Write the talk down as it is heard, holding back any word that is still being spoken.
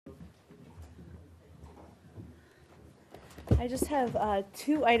I just have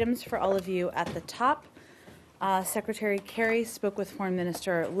two items for all of you at the top. Secretary Kerry spoke with Foreign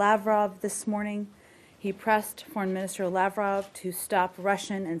Minister Lavrov this morning. He pressed Foreign Minister Lavrov to stop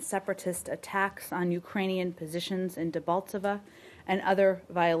Russian and separatist attacks on Ukrainian positions in Debaltseve and other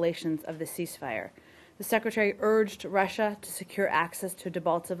violations of the ceasefire. The Secretary urged Russia to secure access to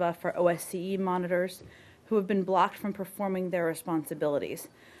Debaltseve for OSCE monitors who have been blocked from performing their responsibilities,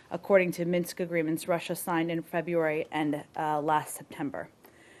 according to Minsk agreements Russia signed in February and last September.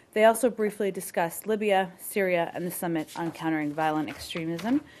 They also briefly discussed Libya, Syria, and the summit on countering violent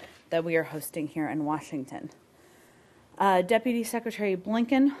extremism that we are hosting here in Washington. Deputy Secretary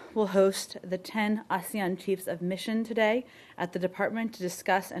Blinken will host the 10 ASEAN Chiefs of Mission today at the department to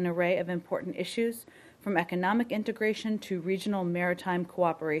discuss an array of important issues, from economic integration to regional maritime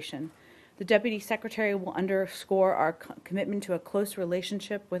cooperation. The Deputy Secretary will underscore our commitment to a close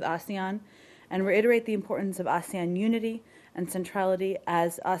relationship with ASEAN and reiterate the importance of ASEAN unity and centrality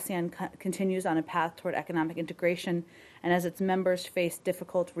as ASEAN continues on a path toward economic integration and as its members face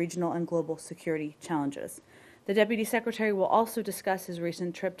difficult regional and global security challenges. The Deputy Secretary will also discuss his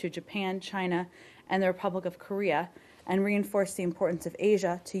recent trip to Japan, China, and the Republic of Korea and reinforce the importance of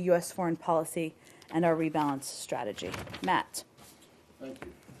Asia to U.S. foreign policy and our rebalance strategy. Matt. Thank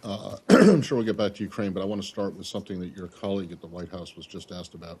you. I'm sure we'll get back to Ukraine, but I want to start with something that your colleague at the White House was just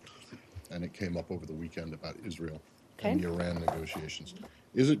asked about, and it came up over the weekend about Israel and the Iran negotiations.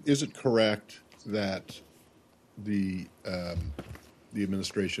 Is it correct that the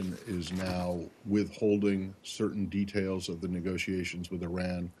administration is now withholding certain details of the negotiations with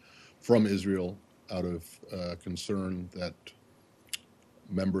Iran from Israel out of concern that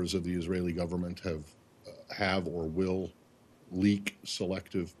members of the Israeli government have or will leak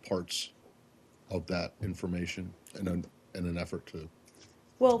selective parts of that information in an effort to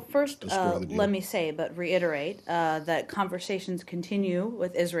first, let me say, but reiterate, that conversations continue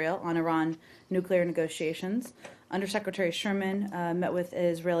with Israel on Iran nuclear negotiations. Undersecretary Sherman met with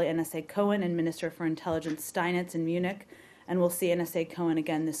Israeli NSA Cohen and Minister for Intelligence Steinitz in Munich, and we'll see NSA Cohen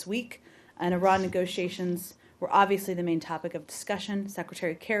again this week. And Iran negotiations were obviously the main topic of discussion.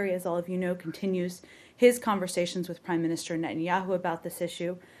 Secretary Kerry, as all of you know, continues his conversations with Prime Minister Netanyahu about this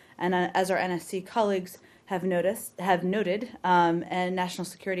issue. And as our NSC colleagues have noted, and National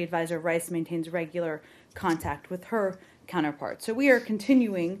Security Advisor Rice maintains regular contact with her counterpart. So we are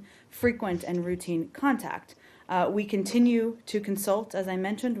continuing frequent and routine contact. We continue to consult, as I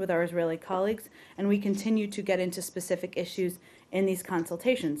mentioned, with our Israeli colleagues, and we continue to get into specific issues in these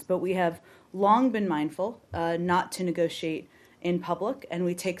consultations. But we have long been mindful not to negotiate in public, and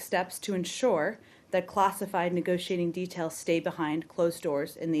we take steps to ensure that classified negotiating details stay behind closed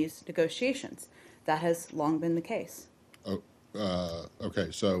doors in these negotiations. That has long been the case. Okay,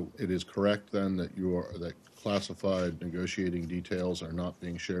 so it is correct then that that classified negotiating details are not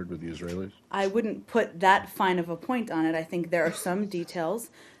being shared with the Israelis? I wouldn't put that fine of a point on it. I think there are some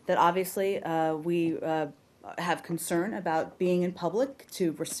details that obviously we have concern about being in public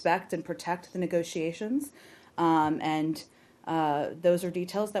to respect and protect the negotiations, and those are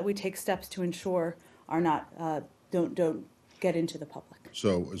details that we take steps to ensure are not don't get into the public.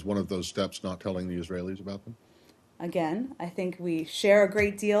 So is one of those steps not telling the Israelis about them? Again, I think we share a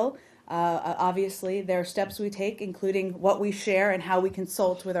great deal. Obviously, there are steps we take, including what we share and how we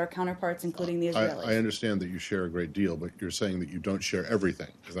consult with our counterparts, including the Israelis. I understand that you share a great deal, but you're saying that you don't share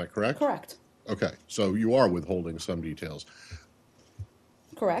everything. Is that correct? Correct. Okay, so you are withholding some details.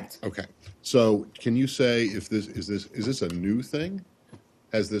 Correct. Okay, so can you say if this is this a new thing?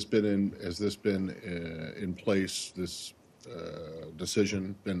 Has this been in place? This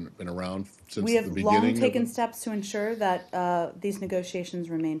decision been around since the beginning? We have long taken steps to ensure that these negotiations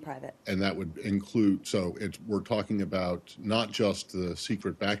remain private. And that would include, so we're talking about not just the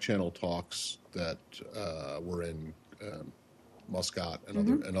secret back-channel talks that were in Muscat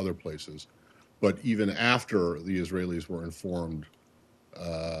and other places, but even after the Israelis were informed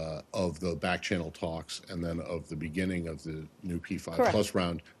of the back-channel talks and then of the beginning of the new P5 Correct. Plus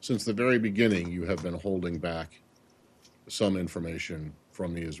round. Since the very beginning, you have been holding back some information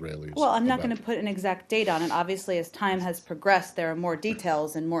from the Israelis. Well, I'm not going to put an exact date on it. Obviously, as time has progressed, there are more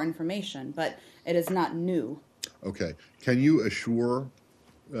details and more information, but it is not new. Okay. Can you assure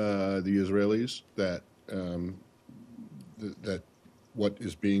the Israelis that that what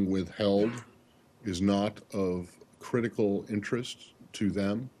is being withheld is not of critical interest to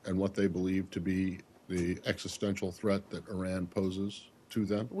them and what they believe to be the existential threat that Iran poses to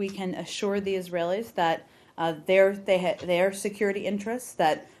them? We can assure the Israelis that their security interests,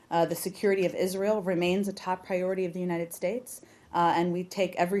 that the security of Israel remains a top priority of the United States, And we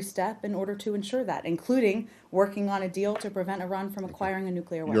take every step in order to ensure that, including working on a deal to prevent Iran from acquiring a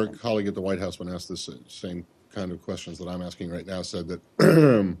nuclear Your weapon. colleague at the White House, when asked this same kind of questions that I'm asking right now, said that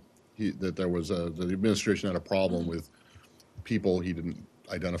that there was the administration had a problem with people, he didn't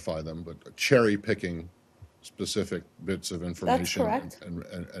identify them, but cherry picking specific bits of information correct.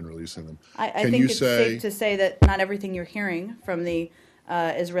 and releasing them. I Can think you it's say, safe to say that not everything you're hearing from the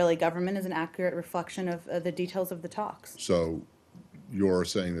Israeli government is an accurate reflection of the details of the talks. so you're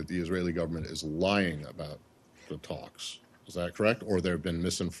saying that the Israeli government is lying about the talks? Is that correct? Or they've been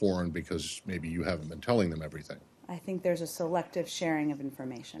misinformed because maybe you haven't been telling them everything? I think there's a selective sharing of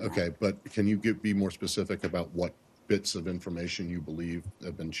information. Matt. Okay, but can you be more specific about what bits of information you believe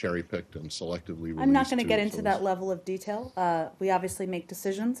have been cherry-picked and selectively released? I'm not going to get to into us? that level of detail. We obviously make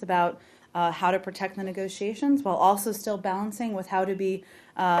decisions about how to protect the negotiations while also still balancing with how to be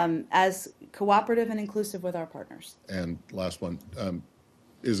as cooperative and inclusive with our partners. And last one,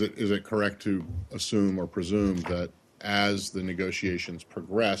 is it correct to assume or presume that as the negotiations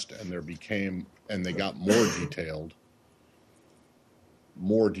progressed and they got more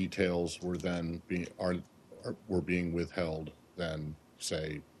details were then were being withheld than,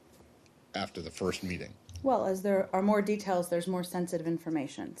 say, after the first meeting? Well, as there are more details, there's more sensitive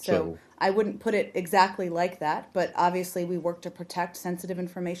information. So So- I wouldn't put it exactly like that, but obviously we work to protect sensitive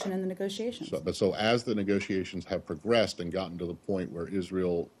information in the negotiations. So as the negotiations have progressed and gotten to the point where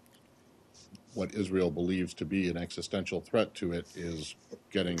what Israel believes to be an existential threat to it is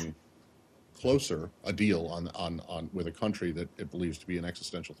getting closer, a deal on with a country that it believes to be an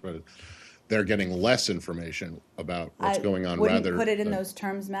existential threat, they're getting less information about what's going on. I wouldn't rather put it in than- those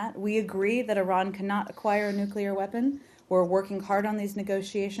terms, Matt. We agree that Iran cannot acquire a nuclear weapon. We're working hard on these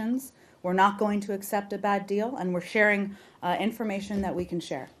negotiations. We're not going to accept a bad deal, and we're sharing information that we can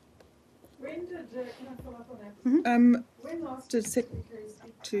share. When did, can I follow up on that? When last did Secretary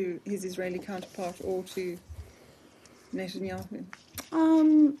speak to his Israeli counterpart or to Netanyahu?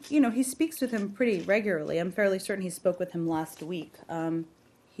 He speaks with him pretty regularly. I'm fairly certain he spoke with him last week.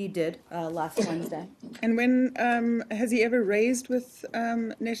 He did last Wednesday. And when has he ever raised with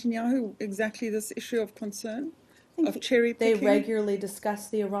Netanyahu exactly this issue of concern of cherry They picking? regularly discuss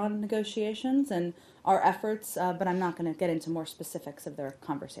the Iran negotiations and our efforts, but I'm not going to get into more specifics of their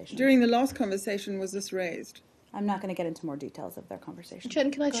conversation. During the last conversation, was this raised? I'm not going to get into more details of their conversation.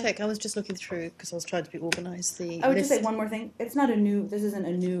 Jen, can I check? I was just looking through because I was trying to be organised. I would just say one more thing. This isn't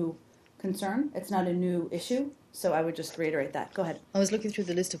a new concern. It's not a new issue. So I would just reiterate that. Go ahead. I was looking through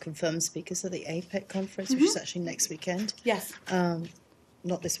the list of confirmed speakers at the APEC conference, which is actually next weekend. Yes.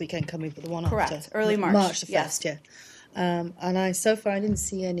 Not this weekend coming, but the one Correct. after. Early March. March the Yes. 1st, yeah. And so far I didn't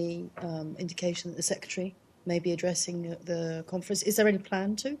see any indication that the Secretary may be addressing the conference. Is there any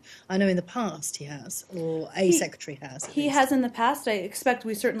plan to? I know in the past he has, or a secretary has. at He least. has in the past. I expect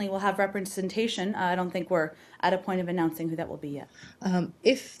we certainly will have representation. I don't think we're at a point of announcing who that will be yet.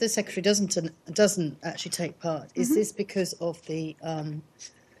 If the Secretary doesn't actually take part, is this because of the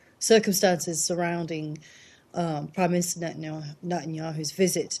circumstances surrounding Prime Minister Netanyahu's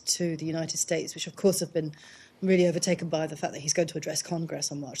visit to the United States, which of course have been really overtaken by the fact that he's going to address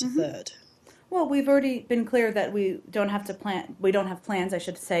Congress on March the 3rd? Well, we've already been clear that we don't have plans, I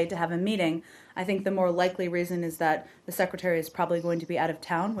should say, to have a meeting. I think the more likely reason is that the Secretary is probably going to be out of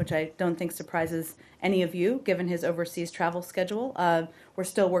town, which I don't think surprises any of you, given his overseas travel schedule. We're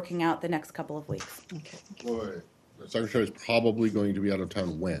still working out the next couple of weeks. Okay. Wait. The Secretary is probably going to be out of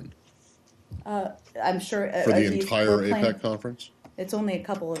town when? I'm sure For the entire APEC conference? It's only a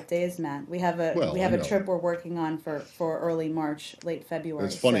couple of days, Matt. We have a Well, I a know. trip we're working on for early March, late February.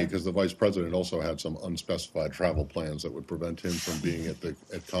 It's funny so- because the Vice President also had some unspecified travel plans that would prevent him from being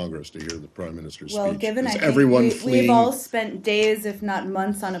at Congress to hear the Prime Minister's Well, speech. given I Is think everyone we've fleeing? all spent days, if not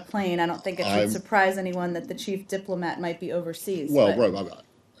months, on a plane. I don't think it should I'm- surprise anyone that the chief diplomat might be overseas. Well, but- right.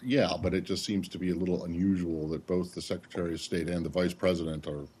 Yeah, but it just seems to be a little unusual that both the Secretary of State and the Vice President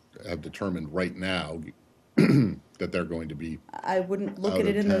have determined right now that they're going to be. I wouldn't look out at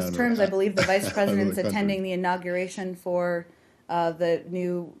it of in those town or terms. I believe the vice out of the president's country. attending the inauguration for the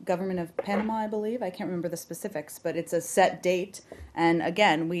new government of Panama, I believe. I can't remember the specifics, but it's a set date. And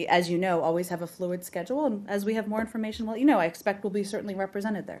again, we, as you know, always have a fluid schedule. And as we have more information, well, I expect we'll be certainly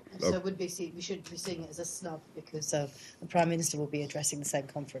represented there. So we should be seeing it as a snub because the Prime Minister will be addressing the same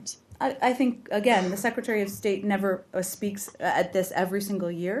conference. I think, again, the Secretary of State never speaks at this every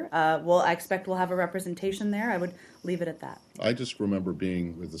single year. I expect we'll have a representation there. I would leave it at that. I just remember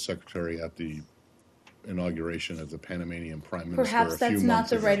being with the Secretary at the inauguration of the Panamanian Prime Minister Perhaps a few that's not months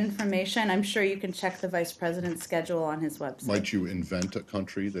the ago. right information. I'm sure you can check the vice president's schedule on his website. Might you invent a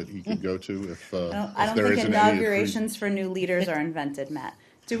country that he could go to if I don't there think isn't any agreement? inaugurations for new leaders are invented, Matt.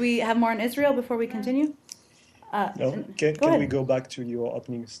 Do we have more on Israel before we continue? No. Go Can we ahead. go back to your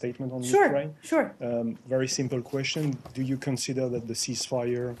opening statement on Sure, Ukraine? sure. Very simple question. Do you consider that the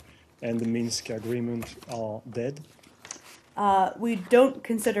ceasefire and the Minsk agreement are dead? We don't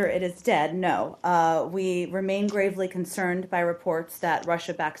consider it as dead, no. We remain gravely concerned by reports that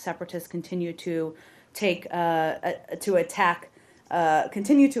Russia-backed separatists continue to attack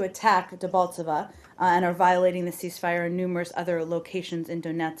Debaltseve and are violating the ceasefire in numerous other locations in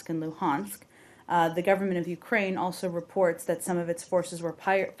Donetsk and Luhansk. The government of Ukraine also reports that some of its forces were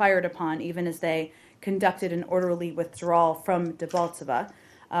fired upon even as they conducted an orderly withdrawal from Debaltseve.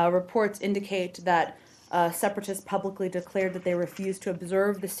 Reports indicate that separatists publicly declared that they refused to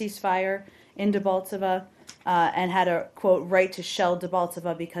observe the ceasefire in Debaltseve and had a, quote, right to shell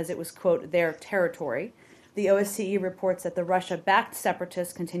Debaltseve because it was, quote, their territory. The OSCE reports that the Russia-backed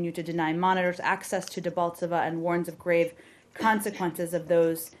separatists continue to deny monitors access to Debaltseve and warns of grave consequences of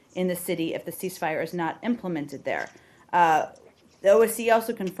those in the city if the ceasefire is not implemented there. The OSCE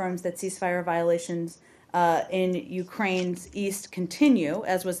also confirms that ceasefire violations in Ukraine's east continue,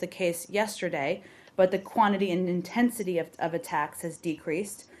 as was the case yesterday, but the quantity and intensity of attacks has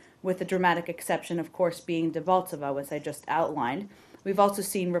decreased, with the dramatic exception, of course, being Debaltseve, as I just outlined. We've also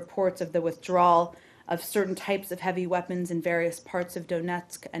seen reports of the withdrawal of certain types of heavy weapons in various parts of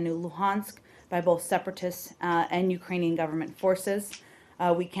Donetsk and Luhansk by both separatists and Ukrainian government forces.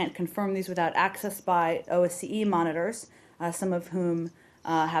 We can't confirm these without access by OSCE monitors, some of whom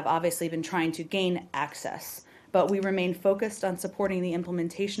have obviously been trying to gain access. But we remain focused on supporting the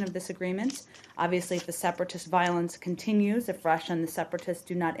implementation of this agreement. Obviously, if the separatist violence continues, if Russia and the separatists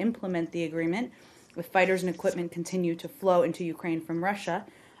do not implement the agreement, if fighters and equipment continue to flow into Ukraine from Russia,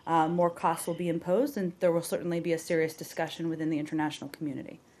 more costs will be imposed, and there will certainly be a serious discussion within the international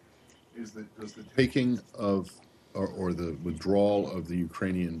community. Does the taking of or the withdrawal of the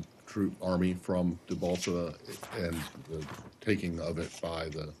Ukrainian troop army from Debaltseve and the taking of it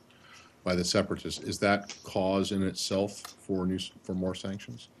by the separatists, is that cause in itself for more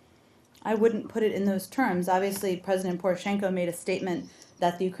sanctions? I wouldn't put it in those terms. Obviously, President Poroshenko made a statement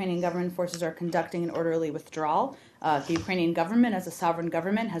that the Ukrainian government forces are conducting an orderly withdrawal. The Ukrainian government, as a sovereign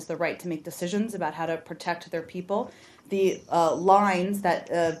government, has the right to make decisions about how to protect their people. The lines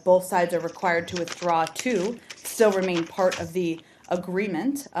that both sides are required to withdraw to still remain part of the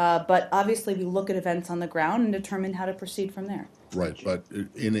agreement, but obviously we look at events on the ground and determine how to proceed from there. Right, but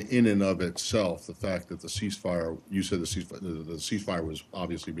in and of itself, the fact that the ceasefire, you said the ceasefire was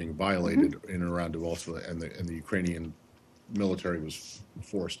obviously being violated in and around Debaltseve, and the Ukrainian military was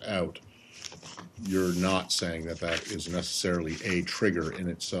forced out. You're not saying that is necessarily a trigger in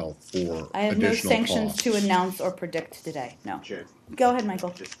itself for I have no additional sanctions costs. to announce or predict today. No. Chair, Go ahead, Michael.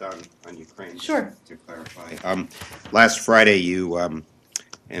 just on Ukraine. Sure. To clarify. Last Friday, you,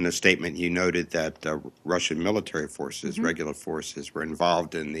 in a statement, you noted that Russian military forces, regular forces, were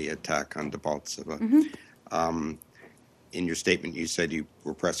involved in the attack on Debaltseve. In your statement, you said you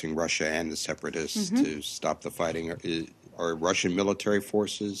were pressing Russia and the separatists to stop the fighting. Are Russian military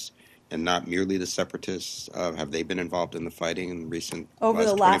forces and not merely the separatists, have they been involved in the fighting in recent Over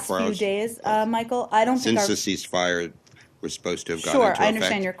the last 24 few hours? days, Michael, I don't think Since our... the ceasefire was supposed to have gone Sure, into I effect?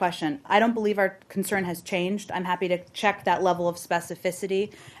 understand your question. I don't believe our concern has changed. I'm happy to check that level of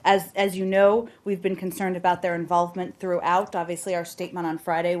specificity. As you know, we've been concerned about their involvement throughout. Obviously, our statement on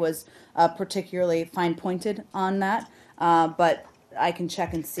Friday was particularly fine-pointed on that, but I can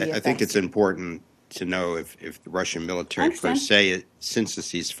check and see if I think that's- it's important to know if the Russian military per understand. se, since the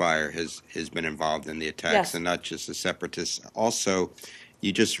ceasefire, has been involved in the attacks, Yes. and not just the separatists. Also,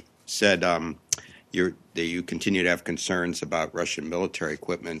 you just said that you continue to have concerns about Russian military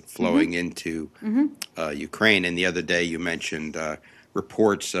equipment flowing into Ukraine, and the other day you mentioned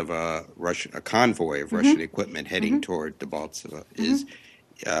reports of a convoy of Russian equipment heading toward Debaltseve.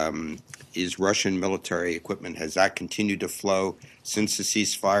 Is Russian military equipment, has that continued to flow since the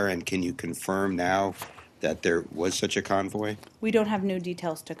ceasefire, and can you confirm now that there was such a convoy? We don't have new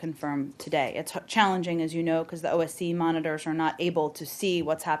details to confirm today. It's challenging, as you know, because the OSCE monitors are not able to see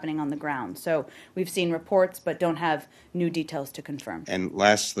what's happening on the ground. So we've seen reports, but don't have new details to confirm. And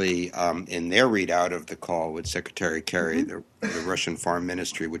lastly, in their readout of the call with Secretary Kerry, the Russian Foreign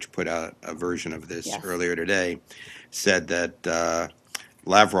Ministry, which put out a version of this Yes. earlier today, said that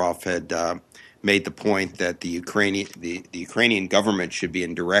Lavrov had made the point that the Ukrainian government should be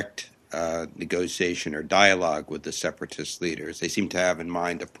in direct negotiation or dialogue with the separatist leaders. They seem to have in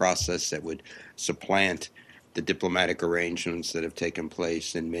mind a process that would supplant the diplomatic arrangements that have taken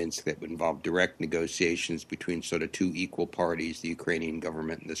place in Minsk that would involve direct negotiations between sort of two equal parties, the Ukrainian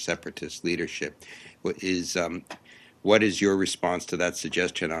government and the separatist leadership. What is your response to that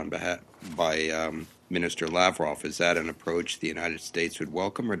suggestion on behalf by Minister Lavrov? Is that an approach the United States would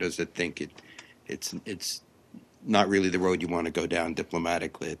welcome, or does it think it's not really the road you want to go down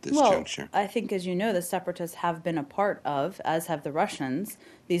diplomatically at this juncture? I think, as you know, the separatists have been a part of, as have the Russians,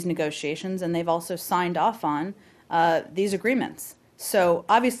 these negotiations, and they've also signed off on these agreements. So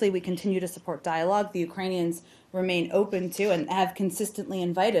obviously we continue to support dialogue. The Ukrainians remain open to and have consistently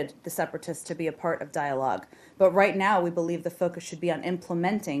invited the separatists to be a part of dialogue. But right now we believe the focus should be on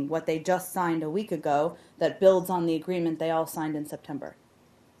implementing what they just signed a week ago that builds on the agreement they all signed in September.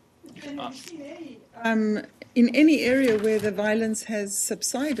 In any area where the violence has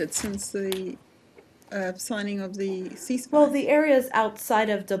subsided since the signing of the ceasefire? Well, the areas outside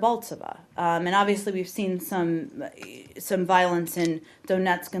of Debaltseve, and obviously we've seen some violence in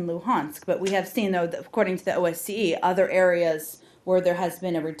Donetsk and Luhansk, but we have seen, though, according to the OSCE, other areas where there has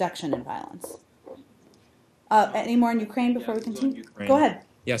been a reduction in violence. Any more in Ukraine before we continue? Ukraine. Go ahead.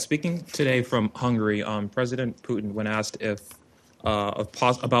 Yeah, speaking today from Hungary, President Putin, when asked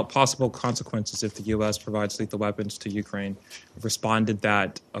about possible consequences if the U.S. provides lethal weapons to Ukraine, responded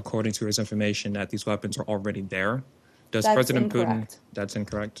that, according to his information, that these weapons are already there. Does That's President incorrect. Putin? That's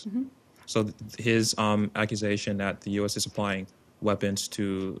incorrect. Mm-hmm. So his accusation that the U.S. is supplying weapons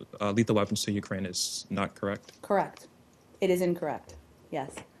to lethal weapons to Ukraine is not correct. Correct. It is incorrect.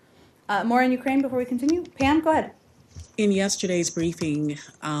 Yes. More in Ukraine before we continue? Pam, go ahead. In yesterday's briefing,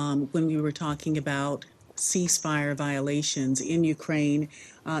 when we were talking about ceasefire violations in Ukraine,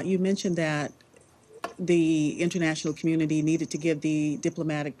 you mentioned that the international community needed to give the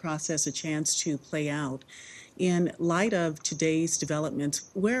diplomatic process a chance to play out. In light of today's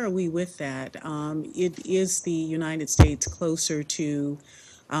developments, where are we with that? Is the United States closer to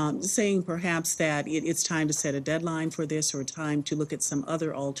saying perhaps that it's time to set a deadline for this or time to look at some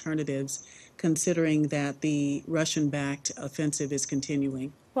other alternatives, considering that the Russian-backed offensive is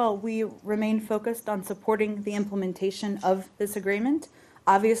continuing? Well, we remain focused on supporting the implementation of this agreement.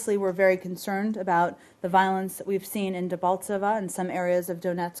 Obviously, we're very concerned about the violence that we've seen in Debaltseve and some areas of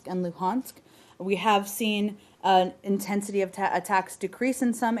Donetsk and Luhansk. We have seen intensity of attacks decrease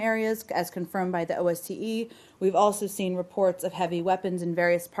in some areas, as confirmed by the OSCE. We've also seen reports of heavy weapons in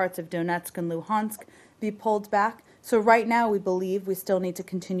various parts of Donetsk and Luhansk be pulled back. So right now, we believe we still need to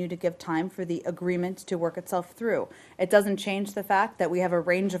continue to give time for the agreement to work itself through. It doesn't change the fact that we have a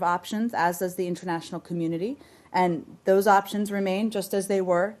range of options, as does the international community, and those options remain just as they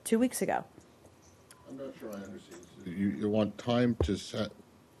were 2 weeks ago. I'm not sure I understand. You want time to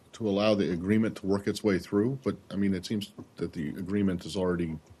allow the agreement to work its way through, but I mean, it seems that the agreement is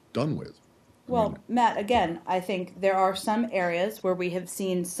already done with. Well, Matt, again, I think there are some areas where we have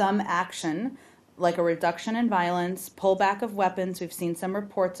seen some action, like a reduction in violence, pullback of weapons. We've seen some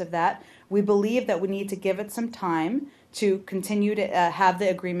reports of that. We believe that we need to give it some time to continue to have the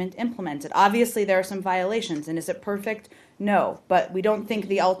agreement implemented. Obviously, there are some violations, and is it perfect? No, but we don't think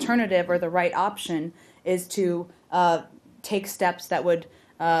the alternative or the right option is to take steps that would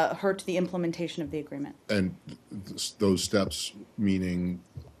hurt the implementation of the agreement. And those steps meaning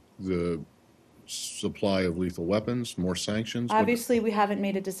the supply of lethal weapons, more sanctions? Obviously, we haven't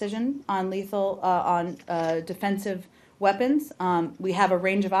made a decision on defensive weapons. We have a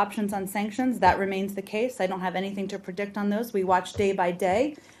range of options on sanctions. That remains the case. I don't have anything to predict on those. We watch day by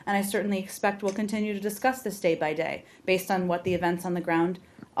day, and I certainly expect we'll continue to discuss this day by day based on what the events on the ground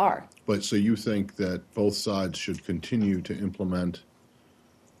are. But so you think that both sides should continue to implement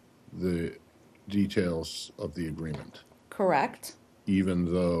the details of the agreement? Correct.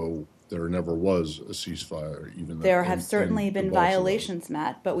 Even though there never was a ceasefire, even though there have certainly been violations,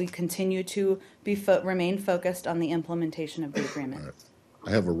 Matt, but we continue to remain focused on the implementation of the agreement. Right. I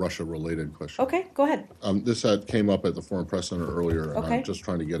have a Russia-related question. Okay, go ahead. This came up at the Foreign Press Center earlier, and Okay. I'm just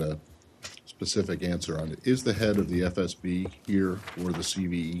trying to get a specific answer on it. Is the head of the FSB here for the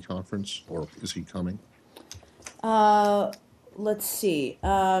CVE conference, or is he coming? Let's see.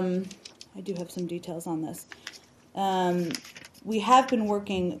 I do have some details on this. We have been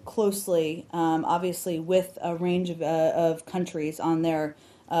working closely, obviously, with a range of countries on their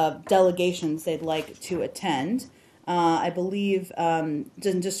delegations they'd like to attend. I believe,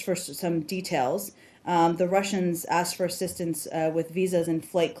 just for some details, the Russians asked for assistance with visas and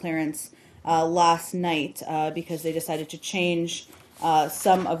flight clearance last night because they decided to change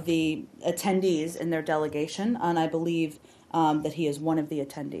some of the attendees in their delegation, and I believe that he is one of the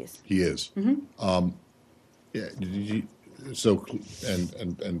attendees. He is. Yeah. So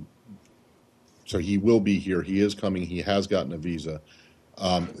so he will be here. He is coming. He has gotten a visa.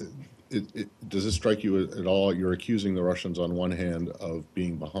 Does this strike you at all? You're accusing the Russians on one hand of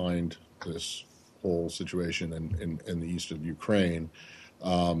being behind this whole situation in the east of Ukraine.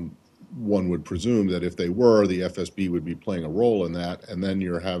 One would presume that if they were, the FSB would be playing a role in that, and then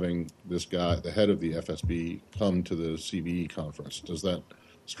you're having this guy, the head of the FSB, come to the CVE conference. Does that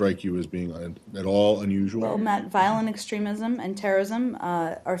strike you as being at all unusual? Well, Matt, violent extremism and terrorism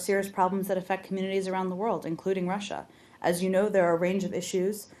are serious problems that affect communities around the world, including Russia. As you know, there are a range of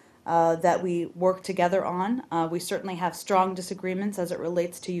issues that we work together on. We certainly have strong disagreements as it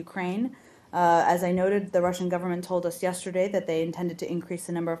relates to Ukraine. As I noted, the Russian government told us yesterday that they intended to increase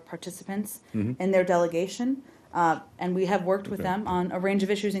the number of participants in their delegation. And we have worked with them on a range of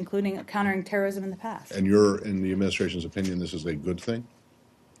issues, including countering terrorism in the past. And you're, in the administration's opinion, this is a good thing?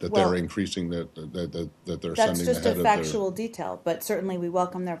 That Well, they're increasing, that they're That's sending just ahead a of factual detail, but certainly we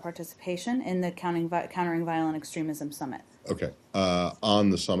welcome their participation in the Countering Violent Extremism Summit. Okay. On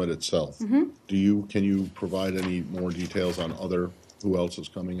the summit itself, can you provide any more details on who else is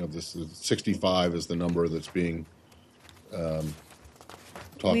coming of this? 65 is the number that's being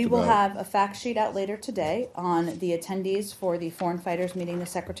talked We will about. have a fact sheet out later today on the attendees for the foreign fighters meeting the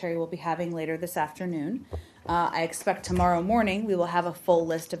Secretary will be having later this afternoon. I expect tomorrow morning we will have a full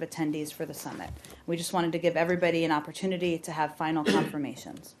list of attendees for the summit. We just wanted to give everybody an opportunity to have final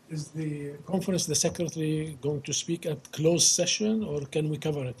confirmations. Is the conference, the secretary going to speak at closed session, or can we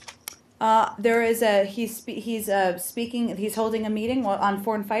cover it? There is he's holding a meeting on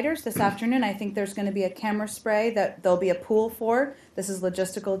foreign fighters this afternoon. I think there's going to be a camera spray that there'll be a pool for. This is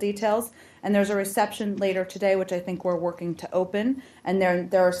logistical details. And there's a reception later today, which I think we're working to open. And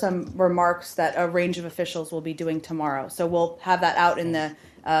there are some remarks that a range of officials will be doing tomorrow. So we'll have that out in the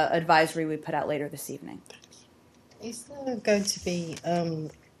advisory we put out later this evening. Is there going to be,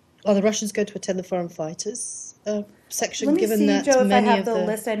 are the Russians going to attend the foreign fighters section, Let me given see, that Joe, if I many have of the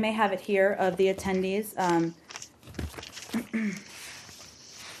list. I may have it here of the attendees.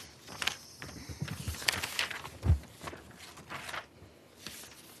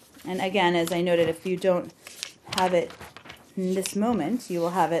 And again, as I noted, if you don't have it in this moment, you will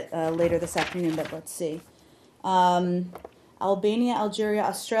have it later this afternoon, but let's see. Albania, Algeria,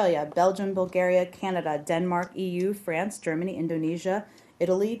 Australia, Belgium, Bulgaria, Canada, Denmark, EU, France, Germany, Indonesia,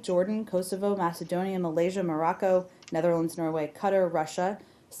 Italy, Jordan, Kosovo, Macedonia, Malaysia, Morocco, Netherlands, Norway, Qatar, Russia,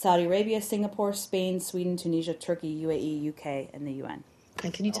 Saudi Arabia, Singapore, Spain, Sweden, Tunisia, Turkey, UAE, UK, and the UN.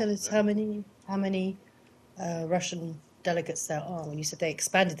 And can you tell us how many Russian delegates there are? When you said they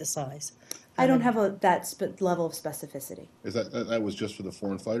expanded the size, I don't have that level of specificity. Is that was just for the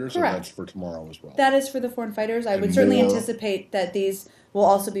foreign fighters, Correct. or that's for tomorrow as well? That is for the foreign fighters. I And would certainly more- anticipate that these will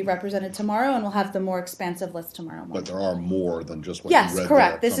also be represented tomorrow, and we'll have the more expansive list tomorrow morning. But there are more than just what you Yes, read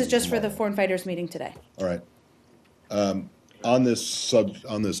correct. there This is coming just for the tomorrow. foreign fighters meeting today. All right. On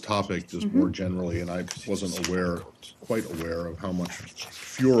this topic, just more generally, and I wasn't quite aware of how much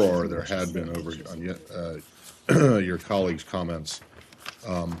furor there had been over on your colleagues' comments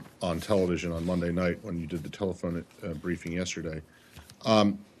on television on Monday night when you did the telephone briefing yesterday.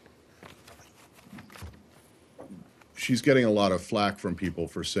 She's getting a lot of flack from people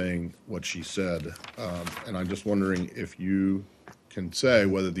for saying what she said, and I'm just wondering if you can say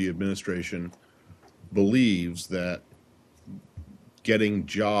whether the administration believes that getting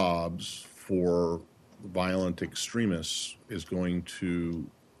jobs for violent extremists is going to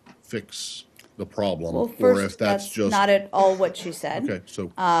fix the problem, Well, or first, if that's just not at all what she said. okay.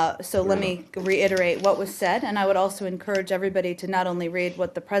 So So let me reiterate what was said, and I would also encourage everybody to not only read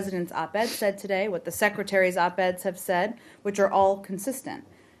what the president's op-ed said today, what the secretary's op-eds have said, which are all consistent.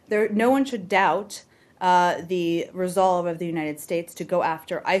 No one should doubt the resolve of the United States to go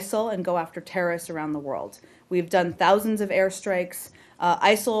after ISIL and go after terrorists around the world. We've done thousands of airstrikes.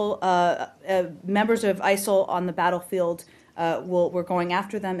 Members of ISIL on the battlefield, we're going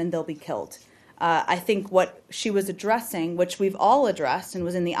after them, and they'll be killed. I think what she was addressing, which we've all addressed and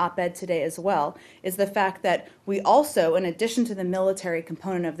was in the op-ed today as well, is the fact that we also, in addition to the military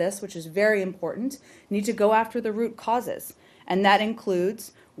component of this, which is very important, need to go after the root causes. And that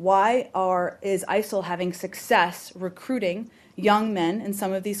includes is ISIL having success recruiting young men in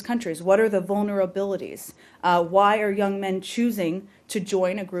some of these countries? What are the vulnerabilities? Why are young men choosing to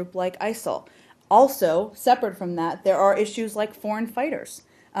join a group like ISIL? Also, separate from that, there are issues like foreign fighters.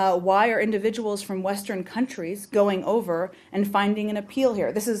 Why are individuals from Western countries going over and finding an appeal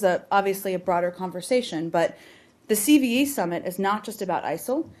here? This is obviously a broader conversation, but the CVE summit is not just about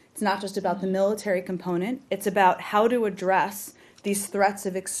ISIL. It's not just about the military component. It's about how to address these threats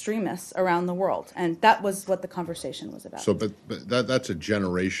of extremists around the world. And that was what the conversation was about. So, but that's a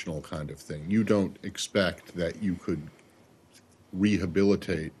generational kind of thing. You don't expect that you could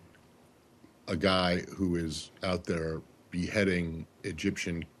rehabilitate a guy who is out there beheading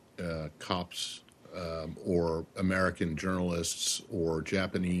Egyptian cops or American journalists or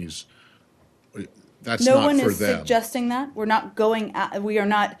Japanese. That's No not one for is them. suggesting that. We're not going at, we are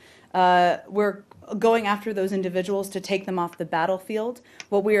not, we're going after those individuals to take them off the battlefield.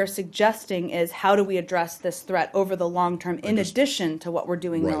 What we are suggesting is how do we address this threat over the long term in addition to what we're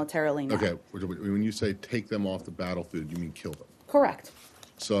doing Right. militarily now. Okay, when you say take them off the battlefield, you mean kill them. Correct.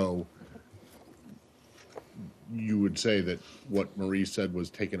 So you would say that what Marie said was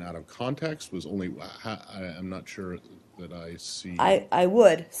taken out of context was only, I'm not sure that I see. I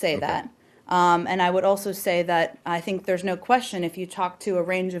would say Okay. that. And I would also say that I think there's no question if you talk to a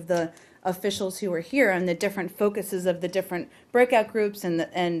range of the officials who are here and the different focuses of the different breakout groups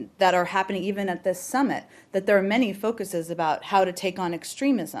and that are happening even at this summit, that there are many focuses about how to take on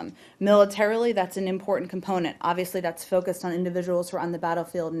extremism. Militarily, that's an important component. Obviously, that's focused on individuals who are on the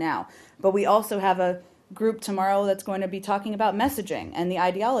battlefield now. But we also have a group tomorrow that's going to be talking about messaging and the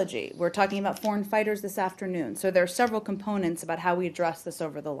ideology. We're talking about foreign fighters this afternoon. So there are several components about how we address this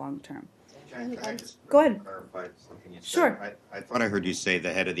over the long term. Can I just Go ahead. clarify something you said? Sure. I thought I heard you say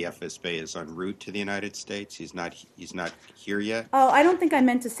the head of the FSB is en route to the United States. He's not here yet. Oh, I don't think I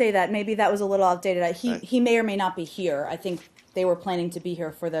meant to say that. Maybe that was a little outdated. He may or may not be here. I think they were planning to be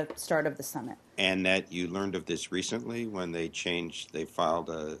here for the start of the summit. And that you learned of this recently when they filed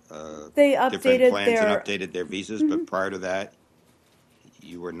They different updated plans their. and updated their visas. But prior to that,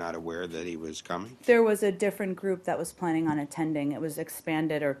 you were not aware that he was coming. There was a different group that was planning on attending. It was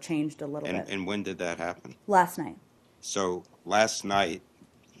expanded or changed a little bit. And when did that happen? Last night. So last night,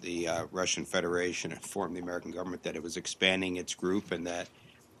 the Russian Federation informed the American government that it was expanding its group and that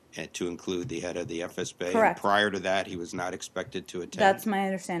to include the head of the FSB. Correct. And prior to that, he was not expected to attend. That's my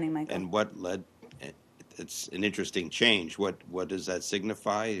understanding, Michael. And what led? It's an interesting change. What does that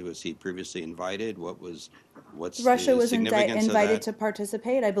signify? Was he previously invited? What's Russia the was significance of invited that? to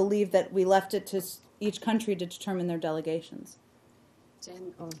participate. I believe that we left it to each country to determine their delegations.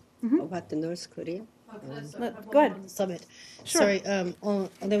 Jen, about the North Korea? Go ahead. Summit. Sure. Sorry,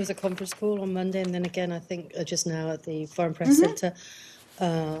 there was a conference call on Monday, and then again, I think just now at the Foreign Press Centre,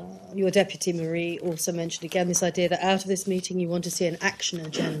 your deputy Marie also mentioned again this idea that out of this meeting you want to see an action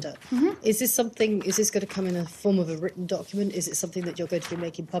agenda. Is this going to come in a form of a written document? Is it something that you're going to be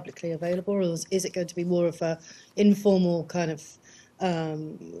making publicly available, or is it going to be more of a informal kind of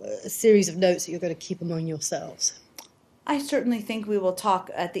a series of notes that you're going to keep among yourselves? I certainly think we will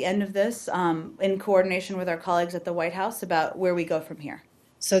talk at the end of this in coordination with our colleagues at the White House about where we go from here.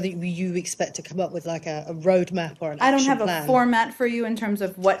 So that you expect to come up with like a roadmap or an I don't action have plan? a format for you in terms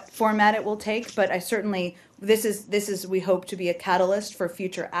of what format it will take, but I certainly this is we hope to be a catalyst for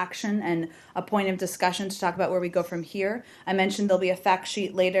future action and a point of discussion to talk about where we go from here. I mentioned there'll be a fact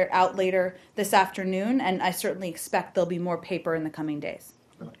sheet later this afternoon, and I certainly expect there'll be more paper in the coming days.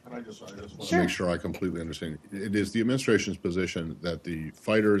 I just want to make sure I completely understand. It is the administration's position that the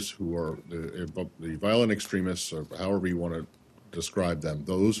fighters who are the violent extremists, or however you want to describe them,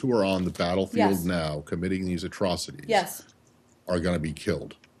 those who are on the battlefield Yes. now committing these atrocities, Yes, are going to be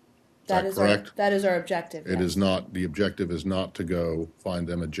killed. that that is correct? that is our objective. It yes. is not, the objective is not to go find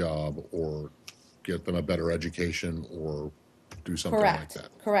them a job or get them a better education or do something Correct. like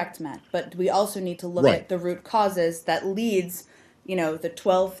that. Correct, Matt. But we also need to look Right. at the root causes that leads, the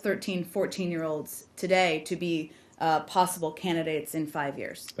 12, 13, 14-year-olds today to be possible candidates in 5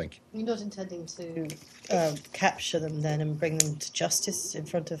 years. Thank you. You're not intending to capture them then and bring them to justice in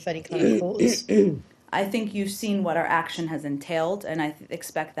front of any kind of courts? I think you've seen what our action has entailed, and I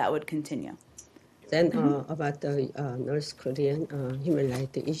expect that would continue. Then about the North Korean human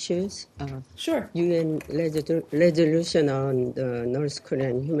rights issues. Sure. UN resolution on the North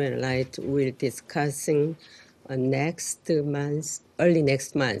Korean human rights will discussing early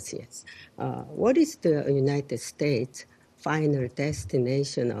next month, yes. What is the United States final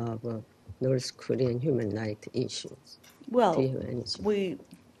destination of North Korean human rights issues? Well, Do you have any-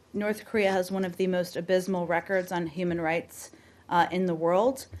 North Korea has one of the most abysmal records on human rights in the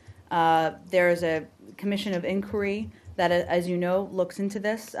world. There is a commission of inquiry that, as you know, looks into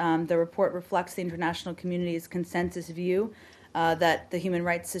this. The report reflects the international community's consensus view that the human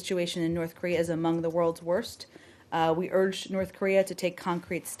rights situation in North Korea is among the world's worst. We urged North Korea to take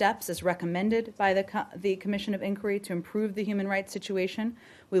concrete steps as recommended by the Commission of Inquiry to improve the human rights situation.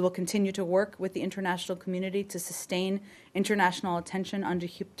 We will continue to work with the international community to sustain international attention on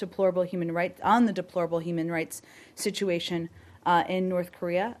the deplorable human rights situation in North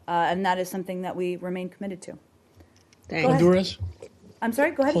Korea, and that is something that we remain committed to. Thanks. Honduras? I'm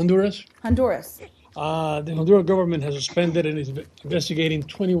sorry, go ahead. Honduras? Honduras. The Honduran government has suspended and is investigating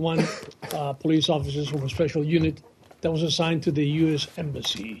 21 police officers from a special unit that was assigned to the U.S.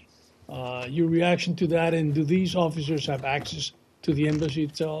 Embassy. Your reaction to that, and do these officers have access to the embassy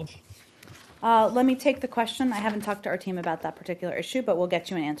itself? Let me take the question. I haven't talked to our team about that particular issue, but we'll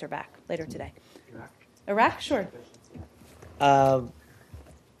get you an answer back later today. Iraq? Sure.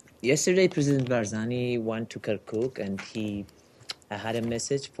 Yesterday, President Barzani went to Kirkuk and he had a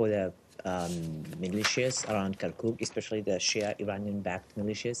message for the militias around Kirkuk, especially the Shia Iranian-backed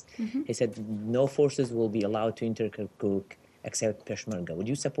militias. He said no forces will be allowed to enter Kirkuk except Peshmerga. Would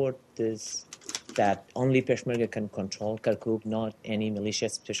you support this, that only Peshmerga can control Kirkuk, not any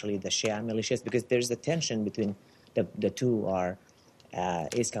militias, especially the Shia militias? Because there's a tension between the two are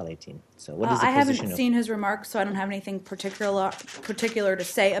escalating. So what is the I position haven't seen his remarks, so I don't have anything particular to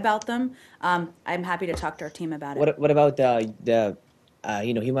say about them. I'm happy to talk to our team about it. What about the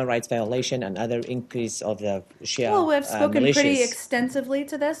human rights violation and other increase of the Shia Well, we've spoken pretty militias? extensively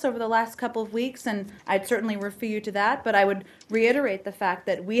to this over the last couple of weeks, and I'd certainly refer you to that. But I would reiterate the fact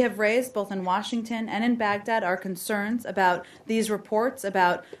that we have raised, both in Washington and in Baghdad, our concerns about these reports,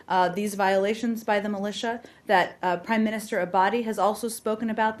 about these violations by the militia, that Prime Minister Abadi has also spoken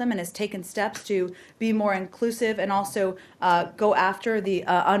about them and has taken steps to be more inclusive and also go after the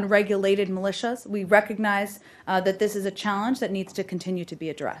unregulated militias. We recognize that this is a challenge that needs to continue to be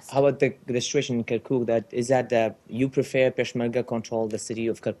addressed. How about the situation in Kirkuk? That you prefer Peshmerga control the city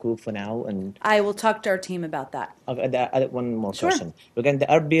of Kirkuk for now? And I will talk to our team about that. One more Sure. question. Again, the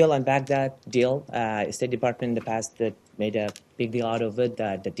Erbil and Baghdad deal, State Department in the past that made a big deal out of it.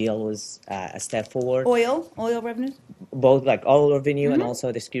 That the deal was a step forward. Oil revenues? Both like oil revenue and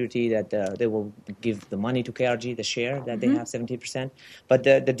also the security that they will give the money to KRG, the share that they have 70%. But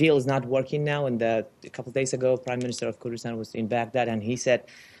the deal is not working now. And a couple of days ago, Prime Minister of Kurdistan was in Baghdad, and he said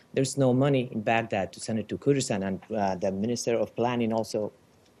there's no money in Baghdad to send it to Kurdistan. And the Minister of Planning also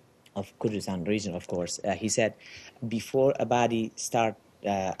of Kurdistan region, of course, he said before Abadi start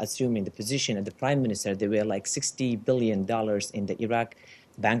assuming the position of the Prime Minister, there were like $60 billion in the Iraq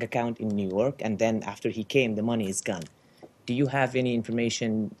bank account in New York, and then after he came, the money is gone. Do you have any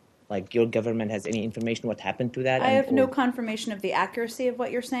information, like your government has any information what happened to that? I have no confirmation of the accuracy of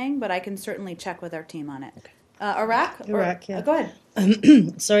what you're saying, but I can certainly check with our team on it. Okay. Iraq? Iraq, yeah. Go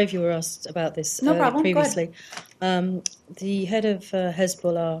ahead. Sorry if you were asked about this No problem. previously. The head of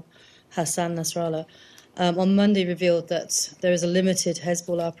Hezbollah, Hassan Nasrallah, on Monday revealed that there is a limited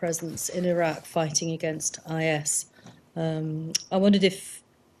Hezbollah presence in Iraq fighting against IS. I wondered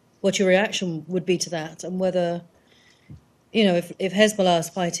what your reaction would be to that, and whether, if Hezbollah is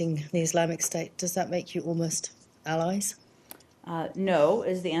fighting the Islamic State, does that make you almost allies? No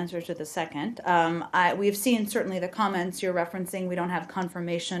is the answer to the second. We've seen certainly the comments you're referencing. We don't have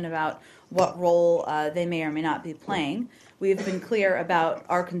confirmation about what role they may or may not be playing. We've been clear about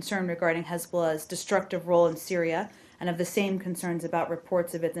our concern regarding Hezbollah's destructive role in Syria and of the same concerns about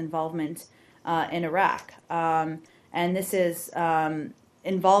reports of its involvement in Iraq. And this is their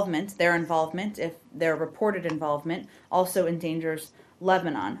involvement, if their reported involvement, also endangers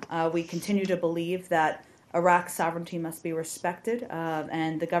Lebanon. We continue to believe that Iraq's sovereignty must be respected,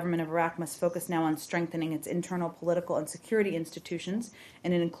 and the government of Iraq must focus now on strengthening its internal political and security institutions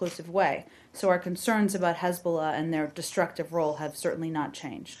in an inclusive way. So our concerns about Hezbollah and their destructive role have certainly not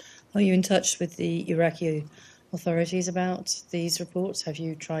changed. Are you in touch with the Iraqi authorities about these reports? Have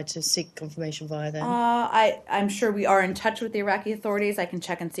you tried to seek confirmation via them? I'm sure we are in touch with the Iraqi authorities. I can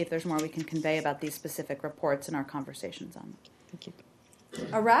check and see if there's more we can convey about these specific reports in our conversations on them. Thank you.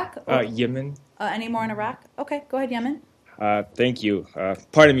 Iraq? Yemen. Any more in Iraq? Okay, go ahead, Yemen. Thank you.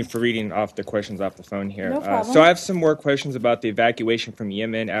 Pardon me for reading off the questions off the phone here. No problem. So I have some more questions about the evacuation from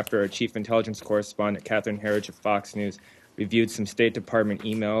Yemen after our chief intelligence correspondent, Catherine Herridge of Fox News, reviewed some State Department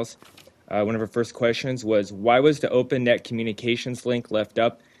emails. One of her first questions was, why was the OpenNet communications link left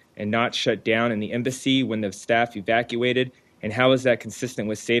up and not shut down in the embassy when the staff evacuated? And how is that consistent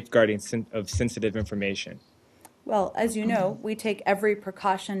with safeguarding of sensitive information? Well, as you know, we take every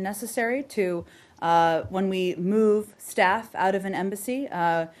precaution necessary to, when we move staff out of an embassy,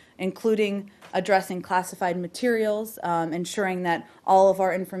 including addressing classified materials, ensuring that all of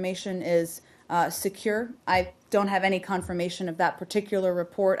our information is secure. I don't have any confirmation of that particular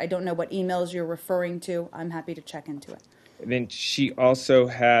report. I don't know what emails you're referring to. I'm happy to check into it. And then she also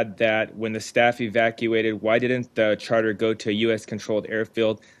had that when the staff evacuated, why didn't the charter go to a U.S.-controlled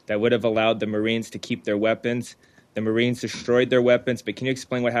airfield that would have allowed the Marines to keep their weapons? The Marines destroyed their weapons, but can you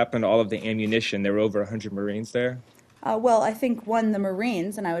explain what happened to all of the ammunition? There were over 100 Marines there. Well, I think, one, the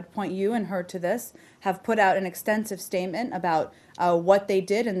Marines, and I would point you and her to this, have put out an extensive statement about what they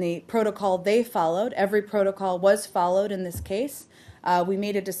did and the protocol they followed. Every protocol was followed in this case. We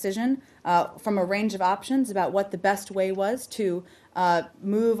made a decision from a range of options about what the best way was to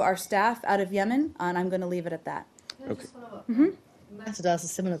move our staff out of Yemen, and I'm going to leave it at that. Okay. Matt had asked a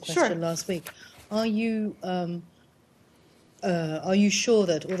similar question Sure. last week. Are you sure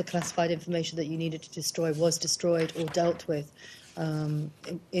that all the classified information that you needed to destroy was destroyed or dealt with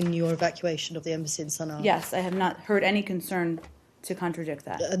in your evacuation of the embassy in Sana'a? Yes, I have not heard any concern to contradict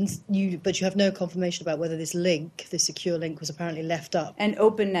that. But you have no confirmation about whether this link, this secure link, was apparently left up. An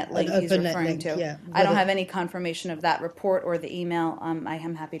OpenNet link An he's OpenNet referring link, to. yeah. I don't Whether- have any confirmation of that report or the email. I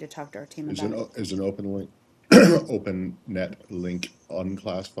am happy to talk to our team about it. Is an open link, OpenNet link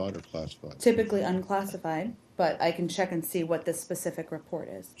unclassified or classified? Typically unclassified, but I can check and see what this specific report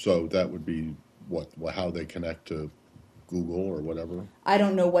is. So that would be how they connect to Google or whatever? I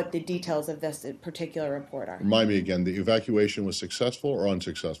don't know what the details of this particular report are. Remind me again, the evacuation was successful or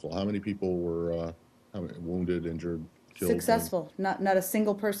unsuccessful? How many people were wounded, injured, killed? Successful. Not a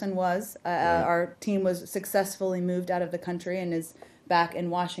single person was. Our team was successfully moved out of the country and is back in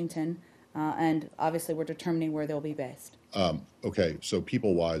Washington. And obviously we're determining where they'll be based. Okay, so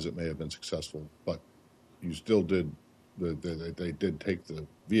people-wise, it may have been successful, but you still did, they did take the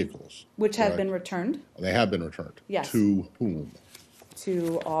vehicles. Which have correct? been returned. They have been returned? Yes. To whom?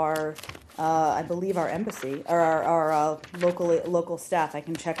 To our, I believe our embassy, or our local staff. I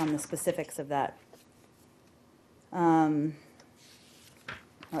can check on the specifics of that. Let's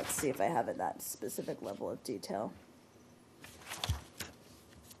see if I have it that specific level of detail.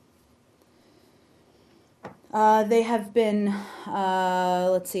 They have been,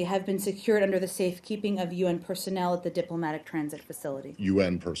 have been secured under the safekeeping of UN personnel at the diplomatic transit facility.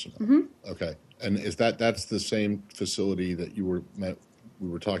 UN personnel? Mm-hmm. Okay, and that's the same facility that we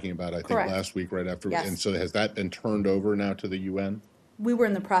were talking about, I think, Correct. last week, right after? Yes. And so has that been turned over now to the UN? We were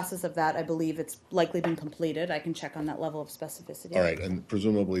in the process of that. I believe it's likely been completed. I can check on that level of specificity. All right, and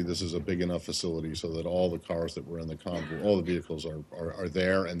presumably this is a big enough facility so that all the cars that were in the convoy, all the vehicles are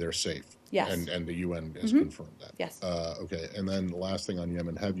there and they're safe? Yes. And the UN has confirmed that? Yes. Okay, and then the last thing on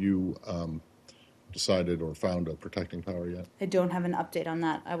Yemen, have you decided or found a protecting power yet? I don't have an update on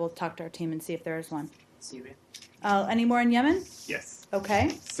that. I will talk to our team and see if there is one. Any more in Yemen? Yes.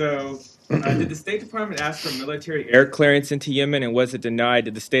 Okay. So, did the State Department ask for military air clearance into Yemen, and was it denied?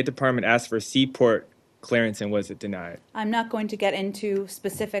 Did the State Department ask for seaport clearance, and was it denied? I'm not going to get into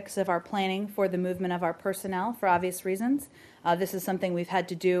specifics of our planning for the movement of our personnel for obvious reasons. This is something we've had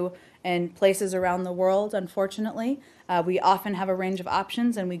to do in places around the world, unfortunately. We often have a range of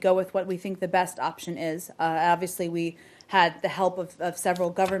options, and we go with what we think the best option is. Obviously, we had the help of several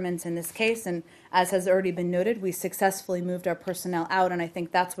governments in this case, and as has already been noted, we successfully moved our personnel out, and I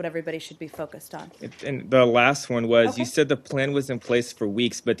think that's what everybody should be focused on. And the last one was, Okay. you said the plan was in place for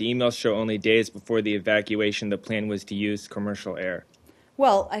weeks, but the emails show only days before the evacuation the plan was to use commercial air.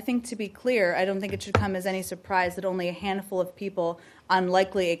 Well, I think to be clear, I don't think it should come as any surprise that only a handful of people on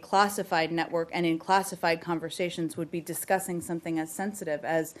likely a classified network and in classified conversations would be discussing something as sensitive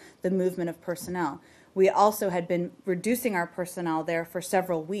as the movement of personnel. We also had been reducing our personnel there for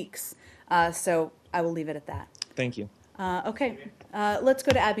several weeks, so I will leave it at that. Thank you. Okay, let's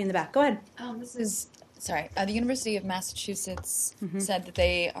go to Abby in the back. Go ahead. The University of Massachusetts said that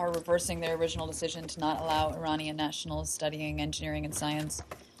they are reversing their original decision to not allow Iranian nationals studying engineering and science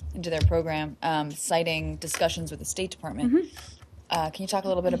into their program, citing discussions with the State Department. Can you talk a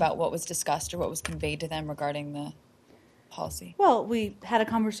little bit about what was discussed or what was conveyed to them regarding the policy? Well, we had a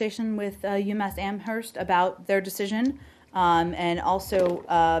conversation with UMass Amherst about their decision and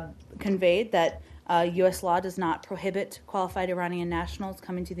also conveyed that U.S. law does not prohibit qualified Iranian nationals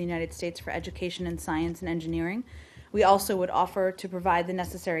coming to the United States for education in science and engineering. We also would offer to provide the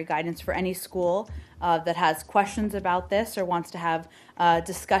necessary guidance for any school that has questions about this or wants to have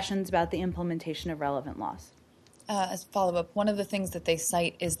discussions about the implementation of relevant laws. As a follow-up, one of the things that they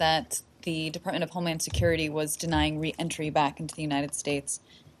cite is that the Department of Homeland Security was denying re-entry back into the United States,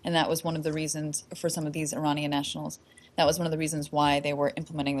 and that was one of the reasons for some of these Iranian nationals. That was one of the reasons why they were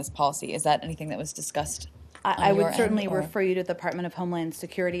implementing this policy. Is that anything that was discussed? I would certainly or? refer you to the Department of Homeland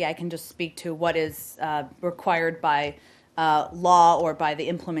Security. I can just speak to what is required by law or by the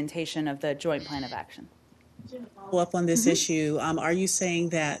implementation of the Joint Plan of Action. Follow up on this issue. Are you saying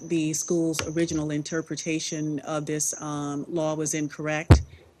that the school's original interpretation of this law was incorrect,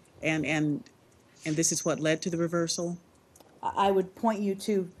 and this is what led to the reversal? I would point you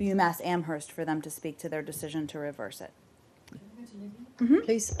to UMass Amherst for them to speak to their decision to reverse it.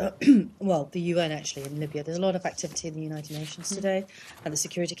 Please, well, the UN actually in Libya. There's a lot of activity in the United Nations today at the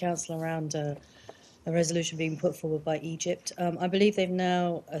Security Council around a resolution being put forward by Egypt. I believe they've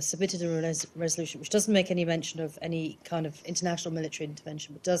now submitted a resolution which doesn't make any mention of any kind of international military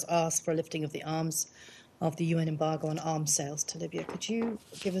intervention, but does ask for a lifting of the UN embargo on arms sales to Libya. Could you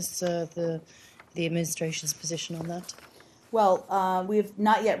give us the administration's position on that? Well, we've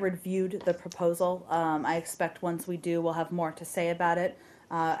not yet reviewed the proposal. I expect once we do, we'll have more to say about it.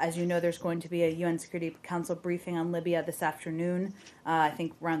 As you know, there's going to be a UN Security Council briefing on Libya this afternoon, I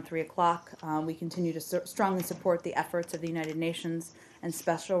think around 3 o'clock. We continue to strongly support the efforts of the United Nations and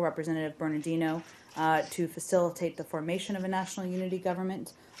Special Representative Bernardino to facilitate the formation of a national unity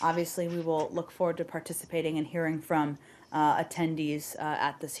government. Obviously, we will look forward to participating and hearing from attendees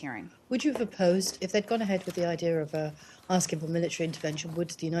at this hearing. Would you have opposed, if they'd gone ahead with the idea of asking for military intervention,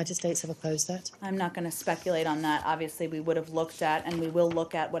 would the United States have opposed that? I'm not going to speculate on that. Obviously, we would have looked at, and we will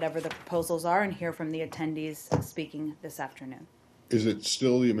look at whatever the proposals are and hear from the attendees speaking this afternoon. Is it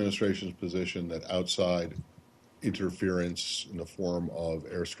still the administration's position that outside interference in the form of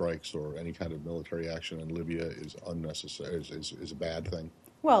airstrikes or any kind of military action in Libya is unnecessary, is a bad thing?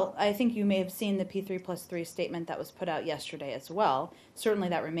 Well, I think you may have seen the P3+3 statement that was put out yesterday as well. Certainly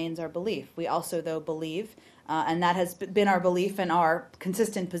that remains our belief. We also, though, believe, and that has been our belief and our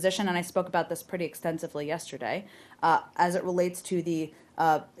consistent position, and I spoke about this pretty extensively yesterday, as it relates to the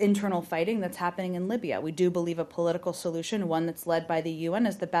internal fighting that's happening in Libya. We do believe a political solution, one that's led by the UN,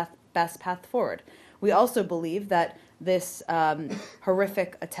 is the best path forward. We also believe that this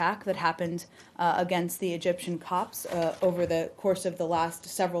horrific attack that happened against the Egyptian Copts over the course of the last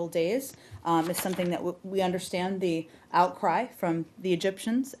several days is something that we understand the outcry from the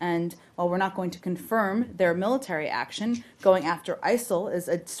Egyptians, and while we're not going to confirm their military action, going after ISIL is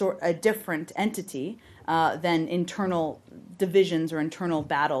a different entity than internal divisions or internal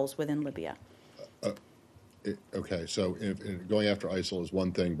battles within Libya. Okay, so if going after ISIL is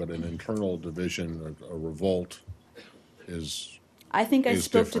one thing, but an internal division, a revolt, is. I think I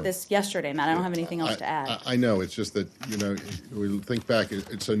spoke different. to this yesterday, Matt. I don't have anything else to add. I know. It's just that, we think back.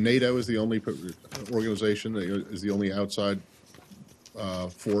 So NATO is the only organization, is the only outside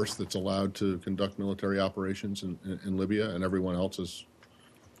force that's allowed to conduct military operations in Libya, and everyone else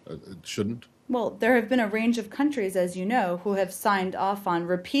shouldn't. Well, there have been a range of countries, as you know, who have signed off on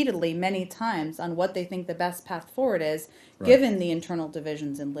repeatedly many times on what they think the best path forward is, right, given the internal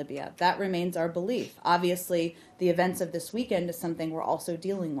divisions in Libya. That remains our belief. Obviously, the events of this weekend is something we're also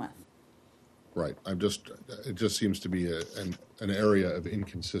dealing with. Right. It just seems to be an area of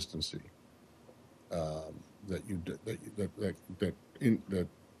inconsistency that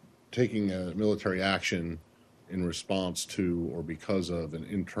taking a military action in response to or because of an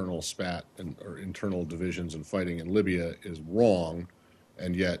internal spat or internal divisions and fighting in Libya is wrong,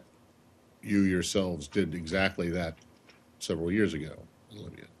 and yet you yourselves did exactly that several years ago in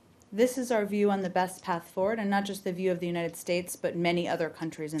Libya. This is our view on the best path forward, and not just the view of the United States, but many other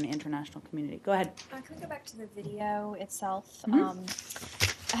countries in the international community. Go ahead. Can we go back to the video itself?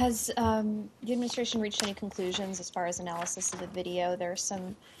 Mm-hmm. Has the administration reached any conclusions as far as analysis of the video? There are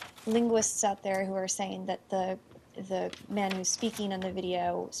some linguists out there who are saying that the man who's speaking on the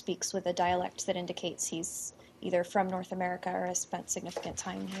video speaks with a dialect that indicates he's either from North America or has spent significant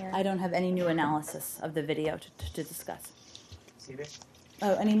time here. I don't have any new analysis of the video to discuss.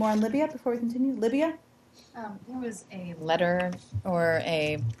 Oh, any more on Libya before we continue? Libya? There was a letter or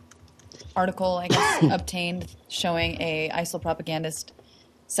a article, I guess, obtained showing a ISIL propagandist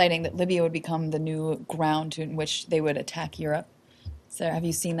citing that Libya would become the new ground in which they would attack Europe. So have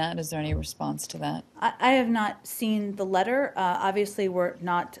you seen that? Is there any response to that? I have not seen the letter. Obviously,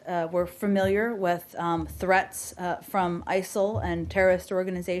 we're familiar with threats from ISIL and terrorist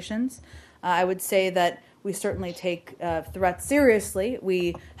organizations. I would say that we certainly take threats seriously.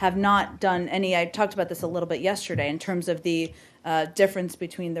 We have not done any, I talked about this a little bit yesterday, in terms of the difference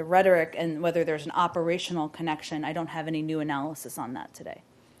between the rhetoric and whether there's an operational connection. I don't have any new analysis on that today.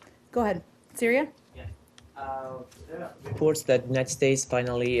 Go ahead. Syria? There are reports that the United States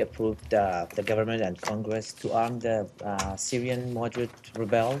finally approved the government and Congress to arm the Syrian moderate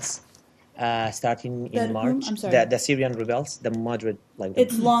rebels. starting That in whom? March. I'm sorry. The Syrian rebels, the moderate, like the,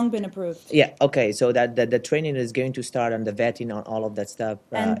 It's long been approved. yeah. Okay, so that the training is going to start on the vetting on all of that stuff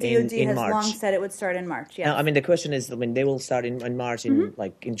And DOD in has March. long said it would start in March, yes. Now, I mean, the question is, when they will start in March in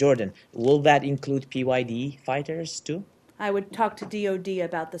like in Jordan, will that include PYD fighters too? I would talk to DOD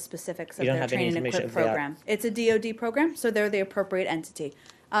about the specifics of You don't their have any train and information equip if they are- program. It's a DOD program, so they're the appropriate entity.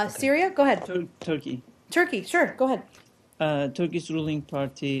 Syria, go ahead. Turkey. Turkey, sure, go ahead. Turkey's ruling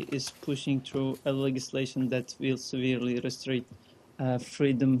party is pushing through a legislation that will severely restrict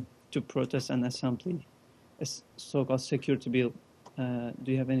freedom to protest and assembly, a so-called security bill.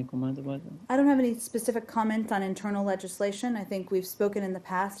 Do you have any comment about that? I don't have any specific comment on internal legislation. I think we've spoken in the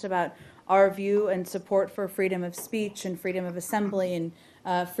past about our view and support for freedom of speech and freedom of assembly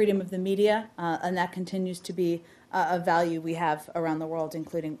and freedom of the media, and that continues to be a value we have around the world,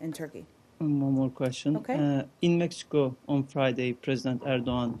 including in Turkey. One more question. Okay. In Mexico on Friday, President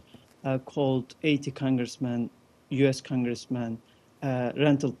Erdogan called 80 congressmen, U.S. congressmen,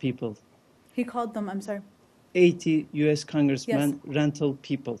 rental people. He called them, I'm sorry. 80 U.S. congressmen, Yes. rental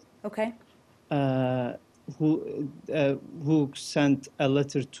people. Okay. Who sent a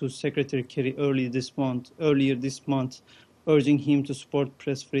letter to Secretary Kerry earlier this month, urging him to support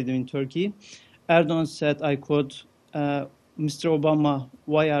press freedom in Turkey. Erdogan said, I quote, Mr. Obama,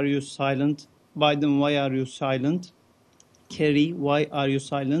 why are you silent? Biden, why are you silent? Kerry, why are you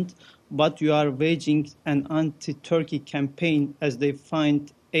silent? But you are waging an anti-Turkey campaign as they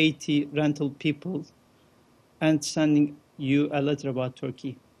find 80 rental people and sending you a letter about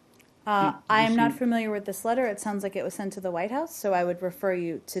Turkey. I am not familiar with this letter. It sounds like it was sent to the White House, so I would refer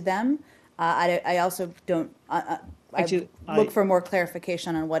you to them. I also don't. Actually, look for more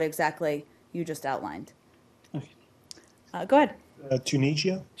clarification on what exactly you just outlined. Okay. Go ahead.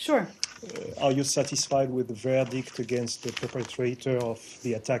 Tunisia. Sure. Are you satisfied with the verdict against the perpetrator of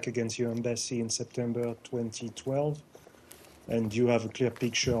the attack against your embassy in September 2012? And do you have a clear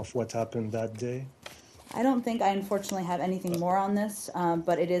picture of what happened that day? I don't think I unfortunately have anything more on this,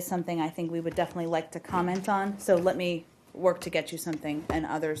 but it is something I think we would definitely like to comment on. So let me work to get you something, and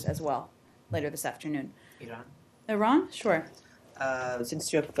others as well, later this afternoon. Iran. Iran? Sure.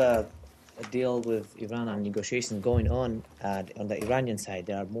 Since you have a deal with Iran and negotiations going on the Iranian side,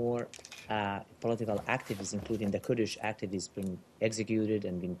 there are more political activists, including the Kurdish activists, being executed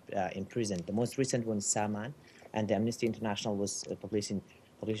and being imprisoned. The most recent one is Salman, and the Amnesty International was publishing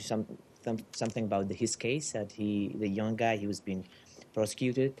something about his case, that the young guy, he was being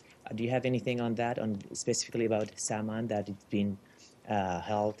prosecuted. Do you have anything on that, specifically about Salman, that it's been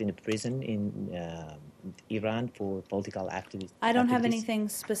held in a prison in Iran for political activities? I don't have anything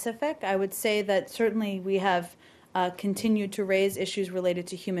specific. I would say that certainly we have continued to raise issues related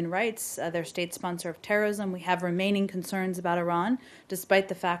to human rights. They're state sponsor of terrorism. We have remaining concerns about Iran, despite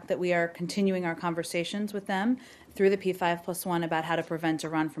the fact that we are continuing our conversations with them through the P5+1 about how to prevent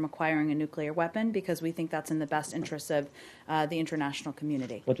Iran from acquiring a nuclear weapon, because we think that's in the best interests of the international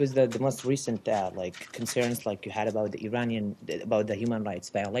community. What was the most recent concerns like you had about the human rights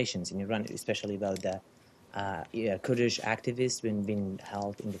violations in Iran, especially about the Kurdish activists being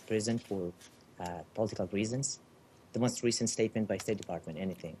held in the prison for political reasons? The most recent statement by State Department,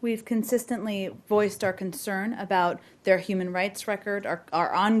 anything? We've consistently voiced our concern about their human rights record,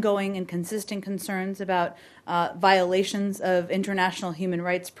 our ongoing and consistent concerns about violations of international human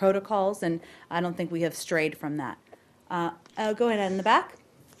rights protocols, and I don't think we have strayed from that. Go ahead, in the back.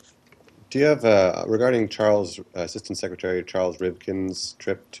 Do you have, regarding Assistant Secretary Charles Rivkin's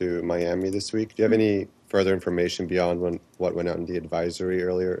trip to Miami this week, do you have any further information beyond what went out in the advisory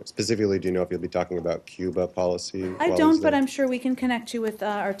earlier? Specifically, do you know if you'll be talking about Cuba policy? I don't, but I'm sure we can connect you with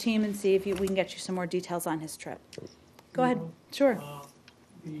our team and see if we can get you some more details on his trip. Go ahead. Sure.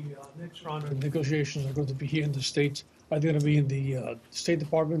 The next round of negotiations are going to be here in the States. Are they going to be in the State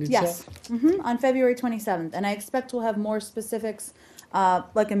Department itself? Yes, on February 27th. And I expect we'll have more specifics,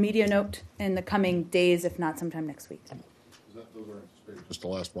 like a media note, in the coming days, if not sometime next week. Those are anticipated just to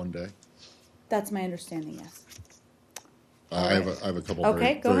last one day? That's my understanding, yes. I have a couple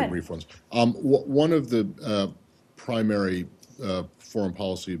Okay, go very ahead. brief ones. One of the primary foreign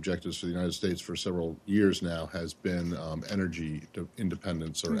policy objectives for the United States for several years now has been energy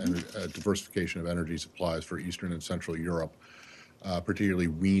independence or diversification of energy supplies for Eastern and Central Europe, particularly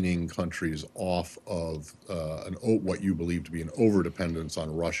weaning countries off of what you believe to be an overdependence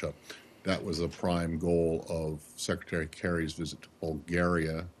on Russia. That was a prime goal of Secretary Kerry's visit to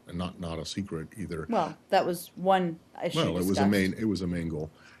Bulgaria, and not a secret either. Well, that was one issue Well, it was a main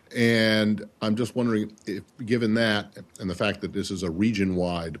goal, And I'm just wondering if, given that, and the fact that this is a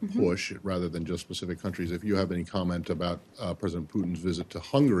region-wide push rather than just specific countries, if you have any comment about President Putin's visit to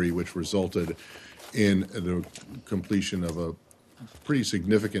Hungary, which resulted in the completion of a pretty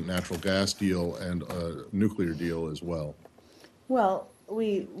significant natural gas deal and a nuclear deal as well. Well,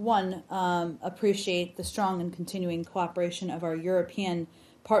 we, appreciate the strong and continuing cooperation of our European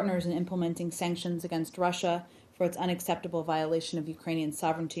partners in implementing sanctions against Russia for its unacceptable violation of Ukrainian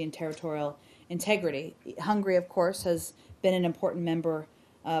sovereignty and territorial integrity. Hungary, of course, has been an important member,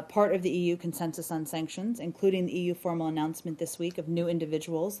 part of the EU consensus on sanctions, including the EU formal announcement this week of new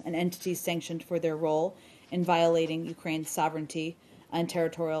individuals and entities sanctioned for their role in violating Ukraine's sovereignty and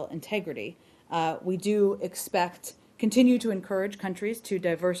territorial integrity. We do continue to encourage countries to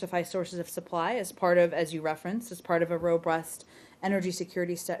diversify sources of supply as part of, as you referenced, as part of a robust energy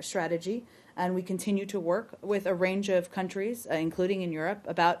security strategy. And we continue to work with a range of countries, including in Europe,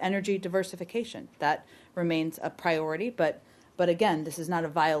 about energy diversification. That remains a priority, but again, this is not a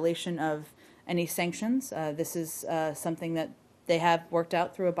violation of any sanctions. This is something that they have worked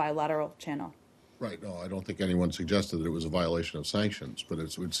out through a bilateral channel. Right. No, I don't think anyone suggested that it was a violation of sanctions, but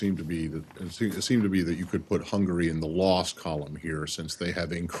it would seem to be that you could put Hungary in the loss column here, since they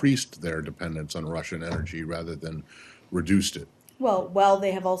have increased their dependence on Russian energy rather than reduced it. Well, while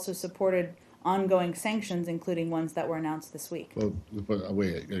they have also supported ongoing sanctions, including ones that were announced this week. Well, but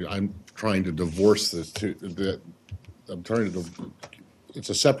wait, I'm trying to divorce this. It's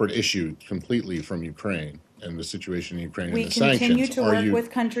a separate issue completely from Ukraine and the situation in Ukraine and the sanctions. We continue to work with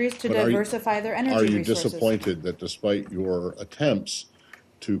countries to diversify their energy resources. Are you disappointed that despite your attempts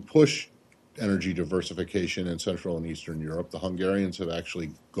to push energy diversification in Central and Eastern Europe, the Hungarians have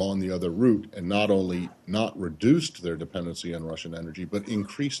actually gone the other route and not only not reduced their dependency on Russian energy, but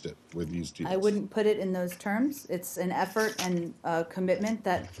increased it with these deals? I wouldn't put it in those terms. It's an effort and a commitment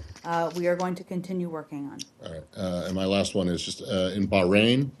that we are going to continue working on. All right. And my last one is just in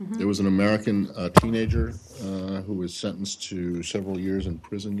Bahrain, there was an American teenager who was sentenced to several years in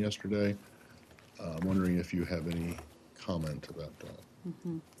prison yesterday. I'm wondering if you have any comment about that.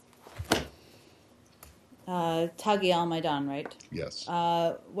 Taghi al-Maidan, right? Yes.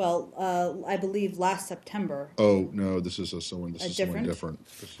 I believe last September. Oh, no, this is someone different?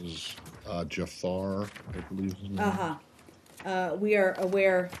 This is Jafar, I believe his name. We are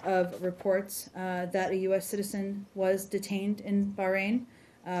aware of reports that a U.S. citizen was detained in Bahrain.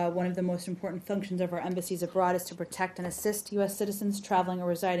 One of the most important functions of our embassies abroad is to protect and assist U.S. citizens traveling or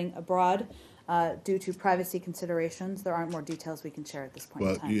residing abroad. Due to privacy considerations, there aren't more details we can share at this point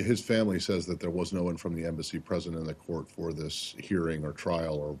in time. His family says that there was no one from the embassy present in the court for this hearing or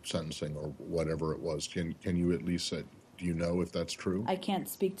trial or sentencing or whatever it was. Can you at least say, do you know if that's true? I can't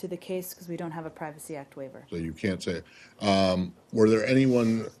speak to the case because we don't have a Privacy Act waiver. So you can't say. Was there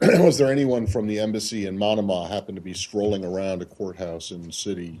anyone from the embassy in Manama happened to be strolling around a courthouse in the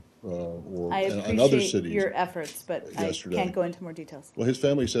city or I in other appreciate cities your efforts, but yesterday? I can't go into more details. Well, his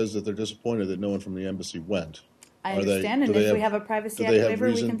family says that they're disappointed that no one from the embassy went. I understand, and if we have a Privacy Act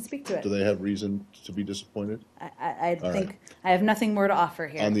waiver, we can speak to it. Do they have reason to be disappointed? I think I have nothing more to offer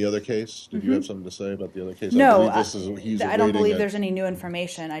here. On the other case, did you have something to say about the other case? No, I don't believe there's any new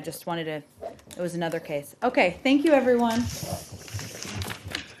information. I just wanted to. It was another case. Okay, thank you, everyone.